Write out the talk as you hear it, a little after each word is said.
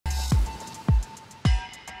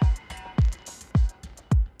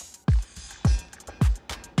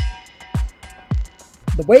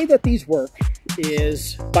the way that these work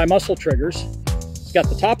is by muscle triggers. It's got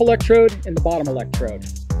the top electrode and the bottom electrode.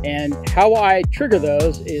 And how I trigger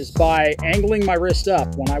those is by angling my wrist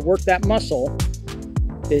up. When I work that muscle,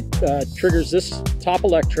 it triggers this top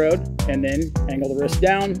electrode, and then angle the wrist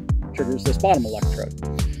down, triggers this bottom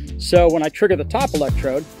electrode. So when I trigger the top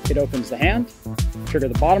electrode, it opens the hand. Trigger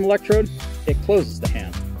the bottom electrode, it closes the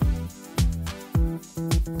hand.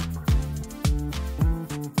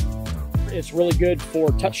 It's really good for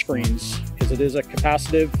touchscreens because it is a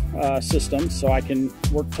capacitive system, so I can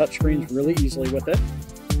work touchscreens really easily with it.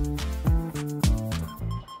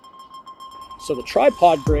 So the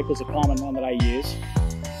tripod grip is a common one that I use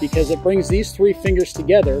because it brings these three fingers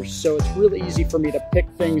together, so it's really easy for me to pick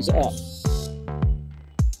things up.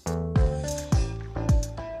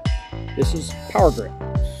 This is power grip.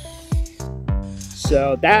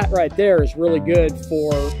 So that right there is really good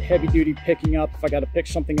for heavy duty picking up. If I got to pick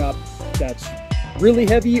something up that's really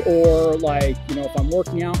heavy, or like, you know, if I'm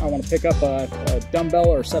working out, I want to pick up a dumbbell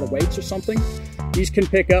or a set of weights or something, these can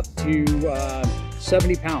pick up to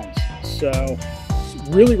 70 pounds. So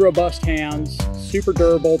really robust hands, super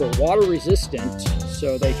durable. They're water resistant,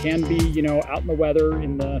 so they can be, you know, out in the weather,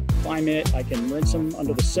 in the climate. I can rinse them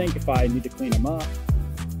under the sink if I need to clean them up.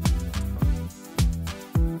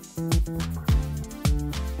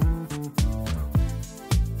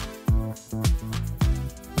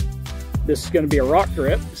 This is going to be a rock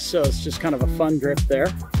grip, so it's just kind of a fun grip there.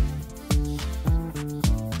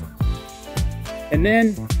 And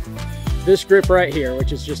then this grip right here,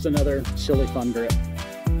 which is just another silly fun grip.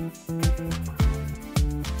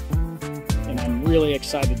 And I'm really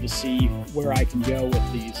excited to see where I can go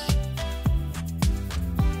with these.